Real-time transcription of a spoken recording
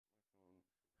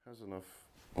Has enough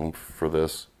oomph for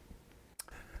this.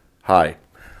 Hi,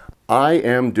 I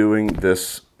am doing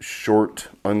this short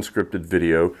unscripted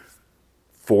video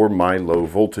for my low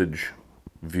voltage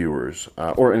viewers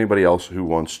or anybody else who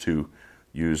wants to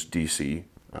use DC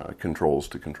controls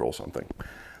to control something.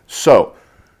 So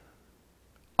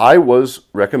I was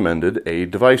recommended a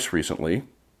device recently.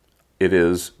 It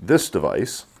is this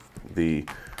device, the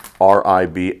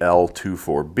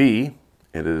RIBL24B.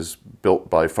 It is built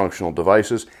by Functional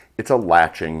Devices. It's a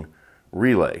latching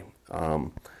relay.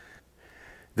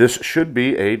 This should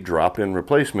be a drop-in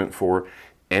replacement for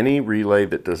any relay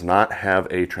that does not have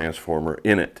a transformer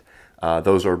in it.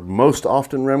 Those are most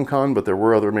often Remcon, but there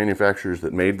were other manufacturers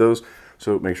that made those.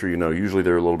 So make sure you know, usually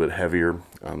they're a little bit heavier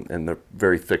and they're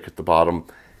very thick at the bottom.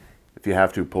 If you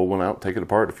have to, pull one out, take it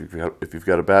apart if you've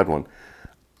got a bad one.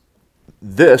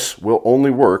 This will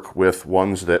only work with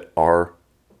ones that are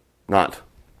not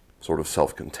sort of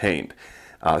self-contained.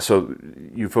 So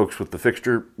you folks with the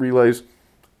fixture relays,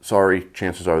 sorry,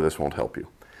 chances are this won't help you.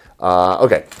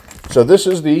 Okay, so this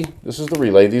is the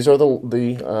relay. These are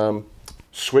the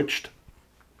switched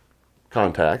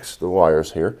contacts, the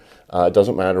wires here. It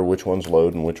doesn't matter which one's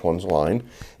load and which one's line.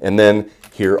 And then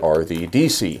here are the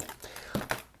DC.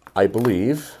 I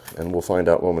believe, and we'll find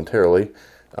out momentarily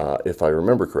if I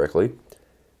remember correctly,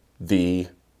 the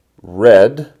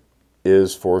red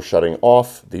is for shutting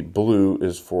off, the blue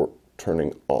is for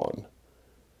turning on.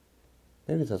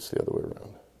 Maybe that's the other way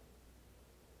around.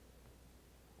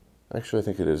 Actually, I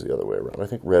think it is the other way around. I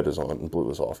think red is on and blue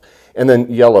is off. And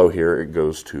then yellow here, it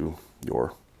goes to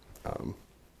your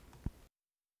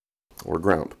or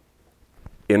ground.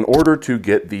 In order to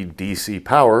get the DC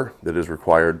power that is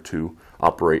required to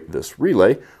operate this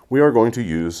relay, we are going to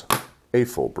use a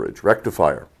full bridge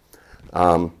rectifier.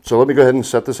 So let me go ahead and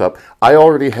set this up. I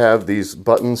already have these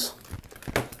buttons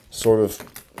sort of,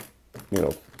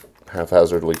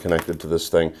 haphazardly connected to this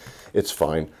thing. It's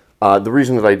fine. The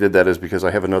reason that I did that is because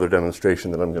I have another demonstration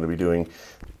that I'm going to be doing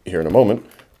here in a moment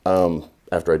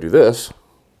after I do this,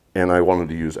 and I wanted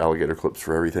to use alligator clips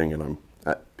for everything, and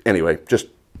anyway, just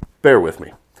bear with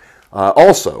me.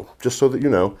 Also, just so that you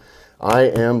know, I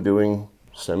am doing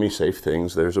semi-safe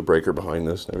things. There's a breaker behind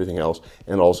this and everything else,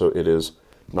 and also it is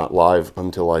not live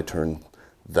until I turn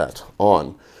that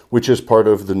on, which is part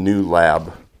of the new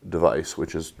lab device,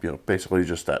 which is basically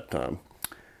just that. Well,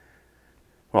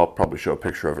 I'll probably show a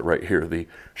picture of it right here. The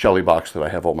Shelly box that I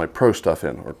have all my pro stuff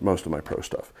in, or most of my pro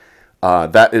stuff.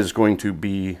 That is going to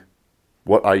be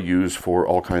what I use for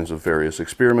all kinds of various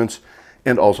experiments,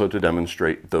 and also to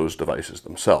demonstrate those devices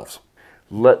themselves.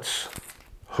 Let's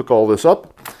hook all this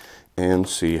up and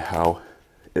see how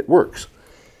it works.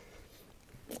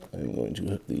 I'm going to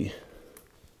hook the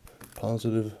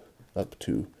positive up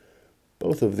to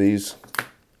both of these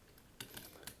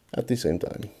at the same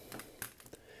time.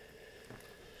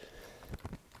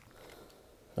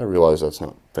 I realize that's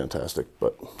not fantastic,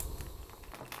 but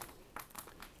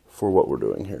for what we're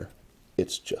doing here,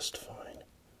 it's just fine.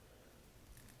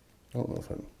 I don't know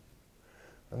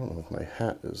if my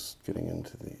hat is getting in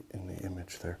the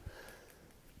image there.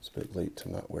 It's a bit late to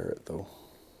not wear it though.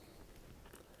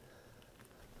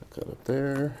 I've got up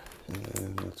there, and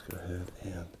then let's go ahead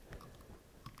and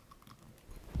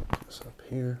put this up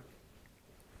here.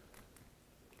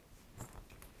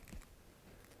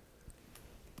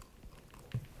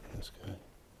 This guy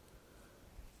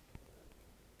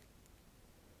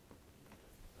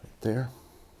right there.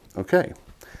 Okay,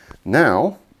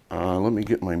 now let me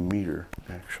get my meter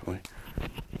actually.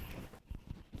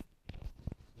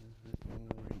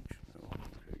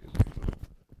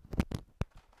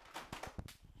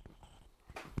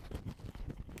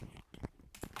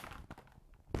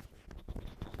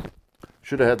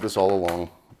 Should have had this all along,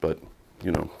 but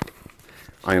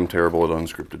I am terrible at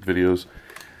unscripted videos.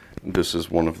 This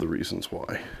is one of the reasons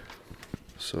why.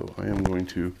 So I am going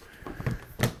to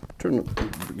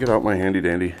get out my handy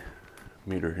dandy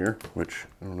meter here, which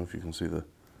I don't know if you can see the.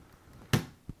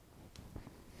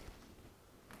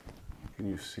 Can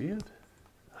you see it?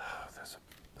 Oh,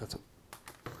 that's a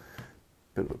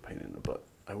bit of a pain in the butt.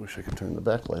 I wish I could turn the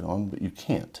backlight on, but you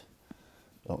can't.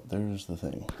 Oh, there's the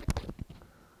thing.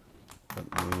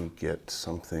 Let me get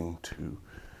something to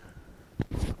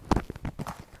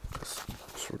just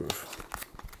sort of,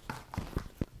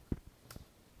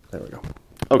 there we go.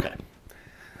 Okay.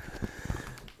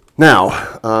 Now,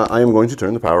 I am going to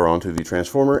turn the power on to the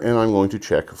transformer, and I'm going to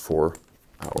check for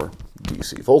our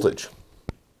DC voltage.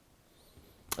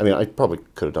 I mean, I probably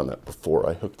could have done that before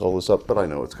I hooked all this up, but I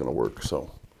know it's going to work,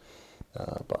 so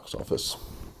box office.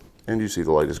 And you see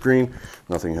the light is green,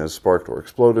 nothing has sparked or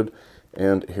exploded.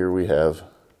 And here we have,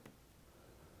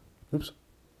 oops,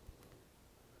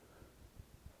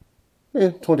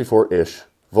 24-ish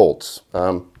volts.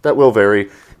 That will vary.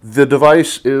 The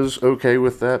device is okay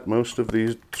with that. Most of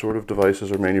these sort of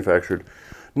devices are manufactured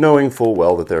knowing full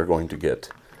well that they're going to get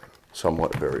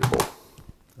somewhat variable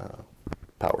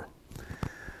power.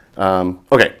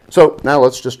 Okay, so now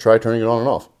let's just try turning it on and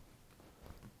off.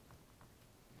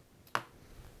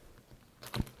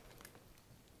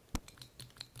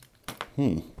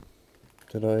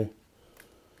 Did I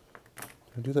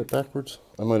do that backwards?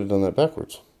 I might have done that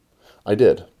backwards. I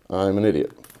did. I'm an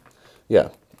idiot. Yeah,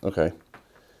 okay.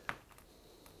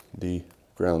 The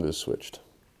ground is switched.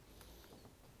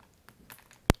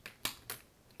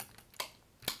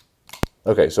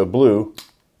 Okay, so blue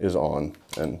is on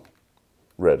and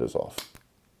red is off.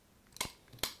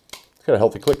 It's got a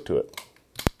healthy click to it.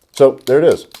 So there it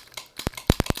is.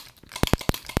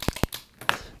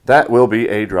 That will be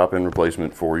a drop-in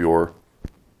replacement for your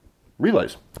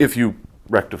relays, if you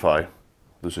rectify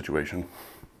the situation.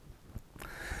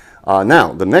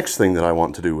 Now, the next thing that I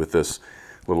want to do with this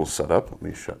little setup, let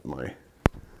me shut my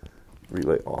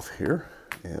relay off here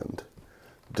and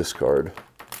discard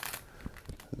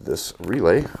this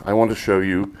relay. I want to show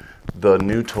you the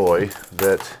new toy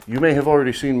that you may have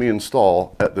already seen me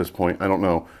install at this point. I don't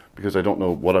know, because I don't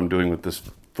know what I'm doing with this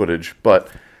footage, but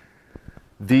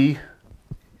the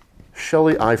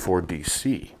Shelly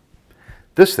i4DC.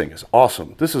 This thing is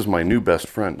awesome. This is my new best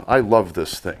friend. I love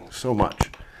this thing so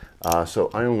much. So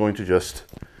I am going to just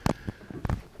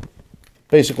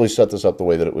basically set this up the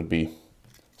way that it would be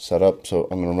set up. So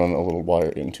I'm going to run a little wire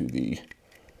into the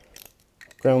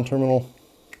ground terminal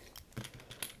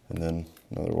and then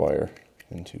another wire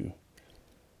into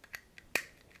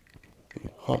the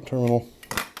hot terminal,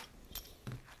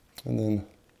 and then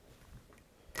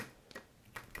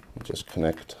just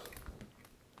connect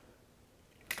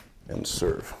and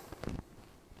serve.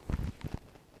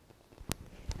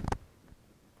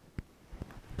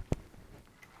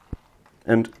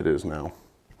 And it is now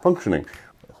functioning.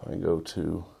 If I go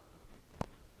to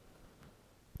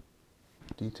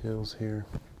details here,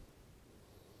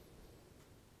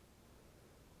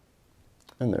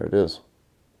 and there it is.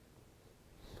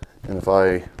 And if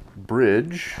I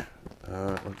bridge,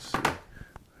 let's see,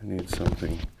 I need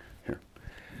something here.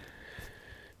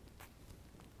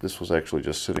 This was actually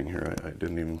just sitting here. I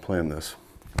didn't even plan this.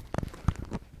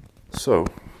 So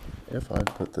if I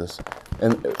put this,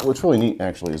 and what's really neat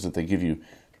actually is that they give you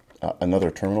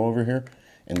another terminal over here,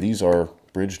 and these are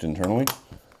bridged internally,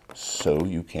 so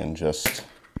you can just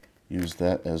use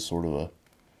that as sort of a,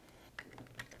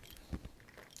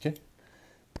 okay,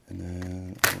 and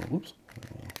then, whoops,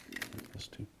 this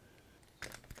too.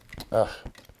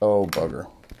 Oh bugger.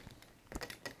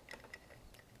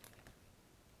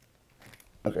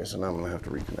 Okay, so now I'm going to have to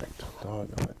reconnect.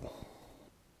 Doggone it.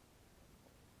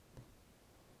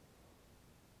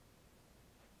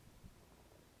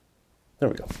 There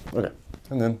we go. Okay.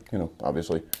 And then,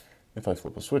 obviously, if I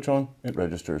flip a switch on, it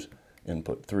registers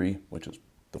input 3, which is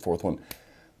the fourth one,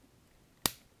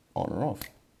 on or off.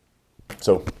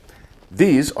 So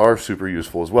these are super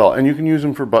useful as well. And you can use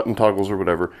them for button toggles or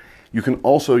whatever. You can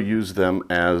also use them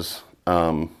as,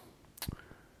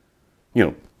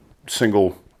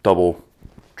 single, double,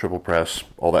 triple press,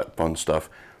 all that fun stuff,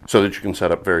 so that you can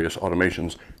set up various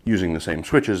automations using the same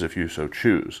switches if you so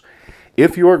choose.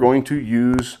 If you are going to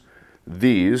use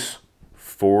these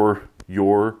for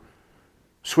your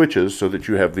switches so that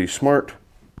you have the smart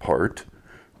part,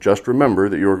 just remember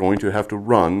that you're going to have to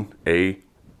run a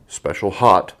special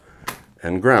hot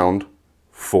and ground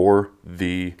for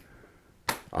the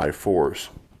i4s.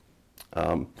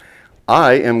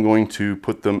 I am going to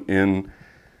put them in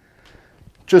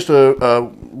just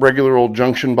a regular old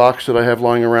junction box that I have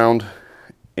lying around,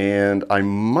 and I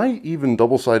might even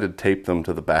double-sided tape them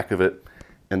to the back of it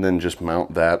and then just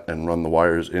mount that and run the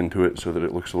wires into it so that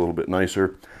it looks a little bit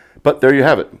nicer. But there you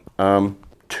have it.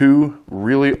 Two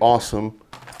really awesome,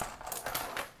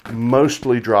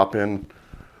 mostly drop-in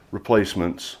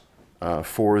replacements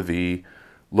for the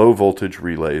low voltage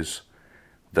relays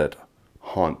that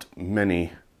haunt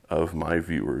many of my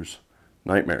viewers'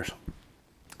 nightmares.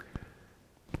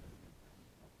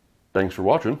 Thanks for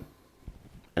watching,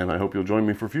 and I hope you'll join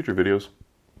me for future videos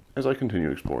as I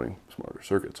continue exploring smarter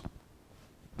circuits.